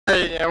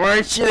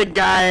Weren't you the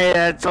guy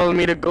that told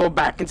me to go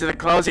back into the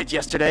closet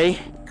yesterday?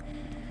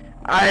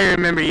 I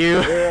remember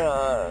you.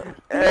 Yeah.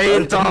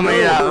 You told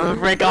me to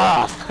break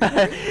off.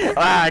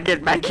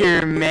 Get back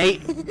here,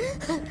 mate.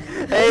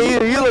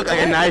 Hey, you look like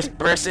a nice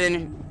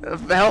person.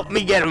 Help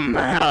me get him.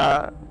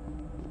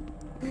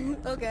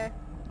 Okay.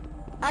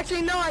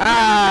 Actually, no, I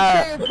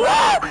never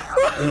betrayed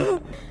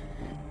him.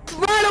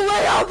 Run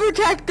away, I'll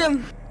protect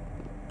him.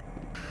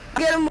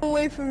 Get him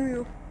away from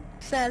you,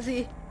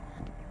 Snazzy.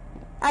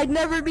 I'd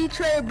never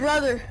betray a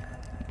brother.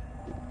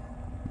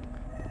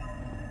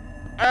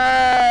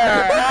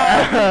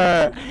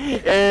 Why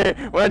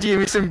don't you give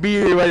me some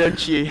beer, why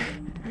don't you?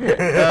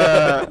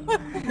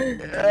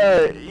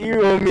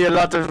 You owe me a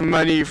lot of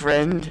money,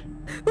 friend.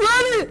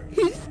 Run it!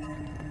 He's...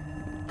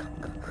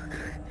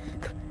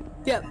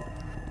 Yep.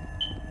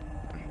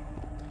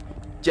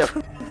 Jeff,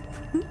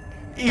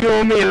 you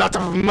owe me a lot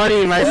of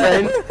money, my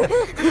friend.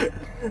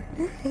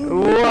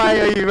 Why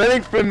are you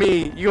running from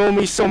me? You owe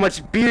me so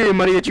much beer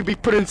money that you'd be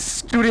put in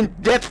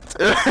student debt.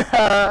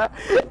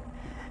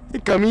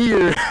 Come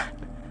here.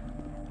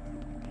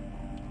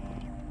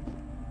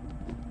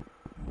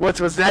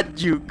 What was that,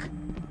 Duke?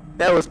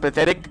 That was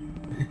pathetic.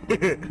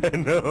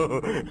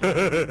 No.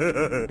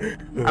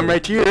 I'm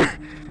right here.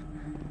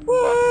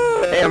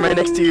 Hey, I'm right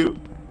next to you.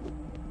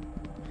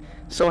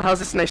 So how's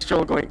this nice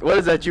stroll going? What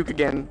is that, Duke,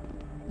 again?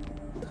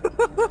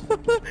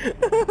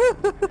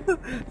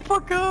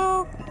 Fuck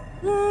off.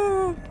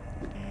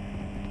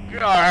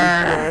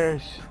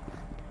 Gosh.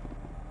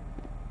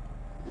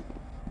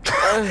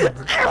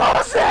 What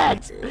was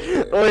that?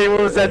 Wait, what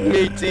was that,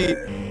 matey?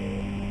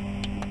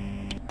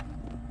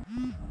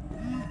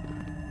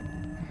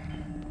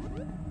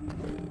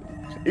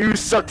 You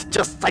sucked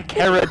just like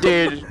Hera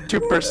did to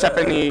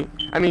Persephone.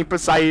 I mean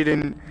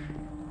Poseidon.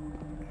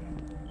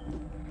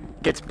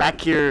 Gets back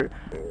here.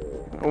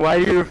 Why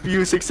do you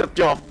refuse to accept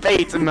your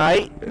fate,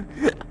 mate?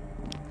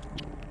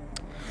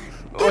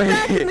 Get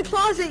back in the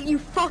closet, you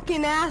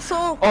fucking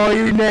asshole! Oh,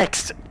 you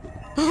next!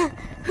 Run,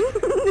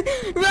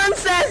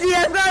 Sassy!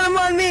 I've got him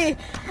on me!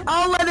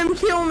 I'll let him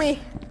kill me!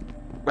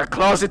 The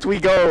closet we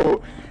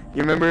go!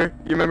 You remember,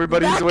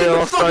 buddies, the way it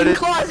all started?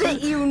 Back in the fucking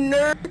closet, you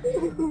nerd!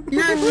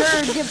 You're a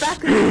nerd, get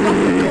back in the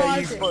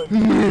fucking closet!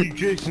 You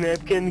just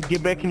napkin,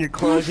 get back in your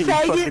closet, you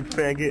fucking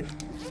faggot.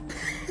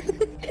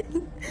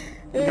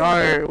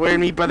 Yar, where'd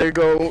me brother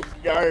go?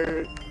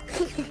 Yar.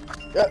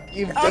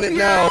 You've done it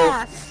now.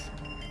 Ass.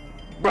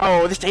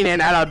 Bro, this ain't in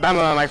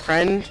Alabama, my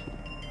friend.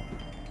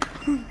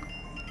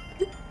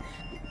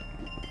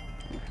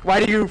 Why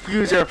do you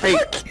refuse your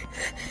fate?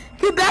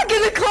 Get back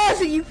in the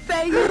closet, you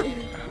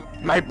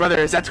faggot! My brother,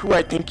 is that who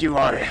I think you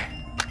are?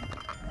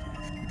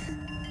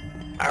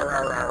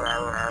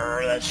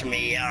 That's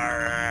me.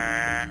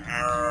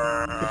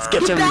 Let's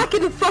get Get him. back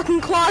in the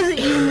fucking closet,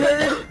 you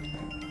nerd!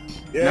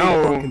 Yeah,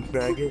 No. you fucking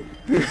faggot.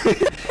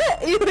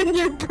 Even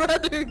your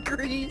brother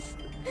agrees.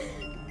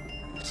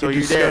 So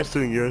You're you there?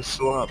 disgusting, you're a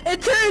slop.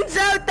 It turns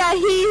out that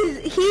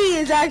he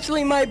is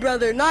actually my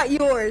brother, not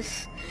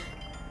yours.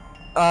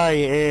 I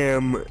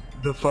am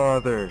the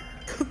father.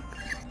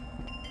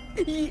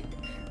 In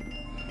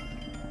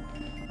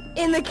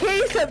the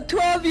case of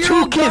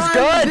 12-year-old Two kids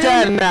going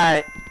down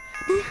tonight.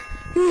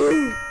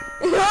 Oh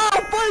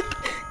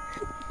fuck!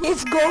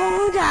 It's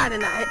going down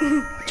tonight.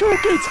 Two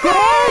kids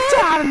going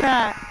down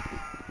tonight.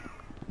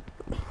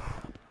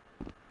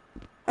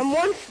 I'm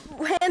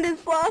one-handed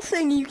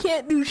flossing. You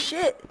can't do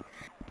shit.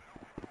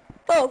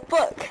 Oh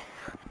fuck!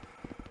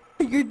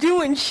 You're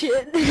doing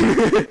shit.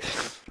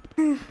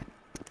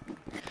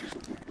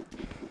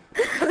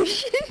 Oh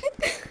shit!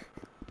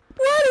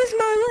 What is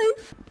my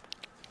life?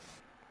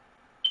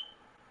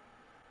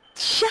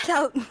 Shut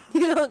up!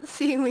 You don't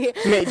see me.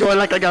 Mate, do I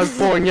look like I was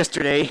born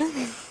yesterday?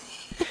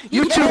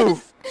 You Yes.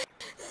 too!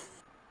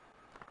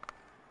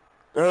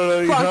 I don't know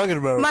what you're Fuck. talking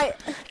about.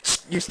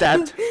 You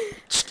stabbed.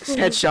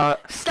 Headshot.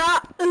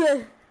 Stop!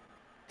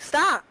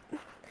 Stop!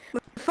 My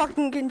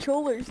fucking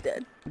controller's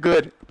dead.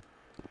 Good.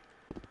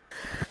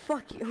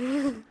 Fuck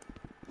you.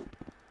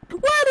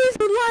 What is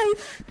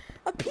life?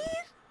 A piece?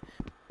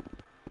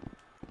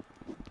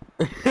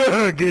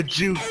 Get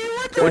you. Hey,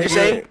 what the What'd you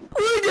say?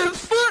 What the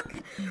fuck?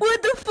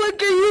 What the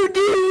fuck are you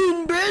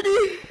doing,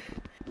 brother?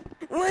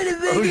 What the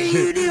fuck are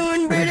you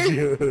doing,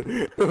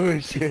 brother? Oh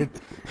shit.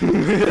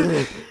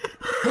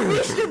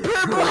 Mr.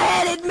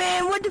 Purple-Headed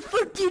Man, what the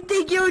fuck do you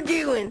think you're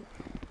doing?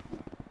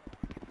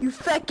 You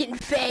fucking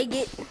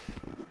faggot.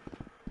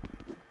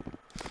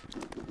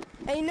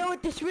 Hey, you know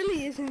what this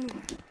really isn't?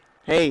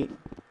 Hey.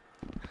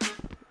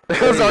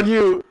 That was on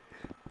you.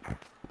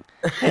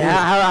 Hey,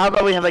 how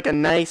about we have like a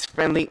nice,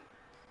 friendly...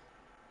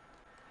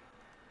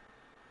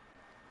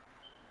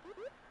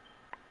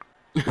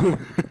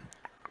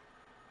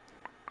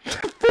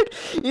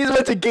 You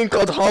went to a game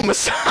called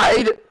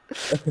Homicide.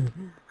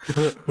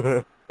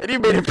 And you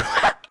made it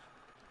black.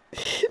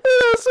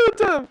 That was so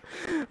dumb.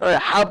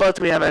 Alright, how about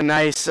we have a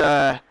nice,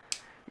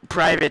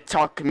 private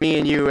talk, me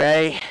and you,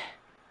 eh?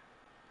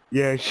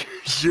 Yeah,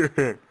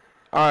 sure.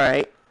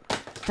 Alright.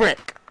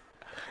 Frick.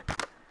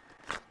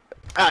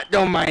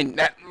 Don't mind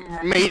that,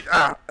 mate.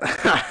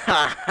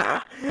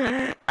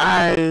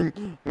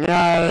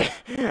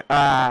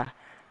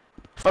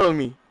 Follow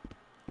me.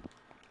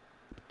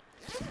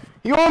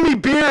 You owe me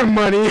beer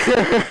money.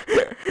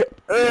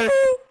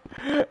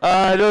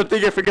 I don't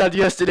think I forgot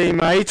yesterday,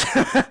 mate.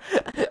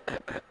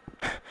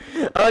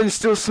 I'm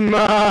still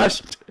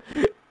smashed.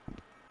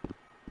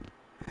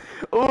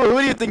 Oh, who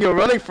do you think you're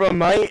running from,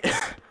 mate?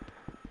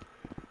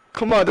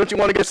 Come on, don't you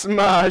want to get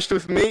smashed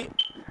with me?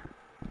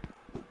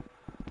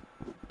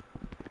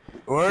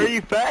 Why are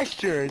you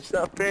faster? It's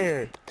not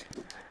fair.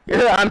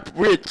 Yeah, I'm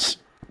rich.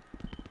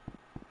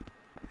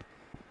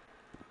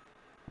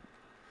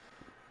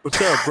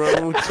 What's up,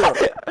 bro? What's up?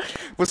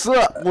 What's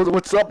up?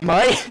 What's up,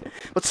 mate?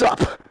 What's up?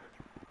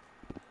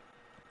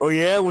 Oh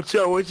yeah, what's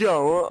up? What's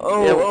up?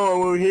 Yeah,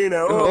 We're here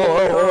now.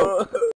 oh.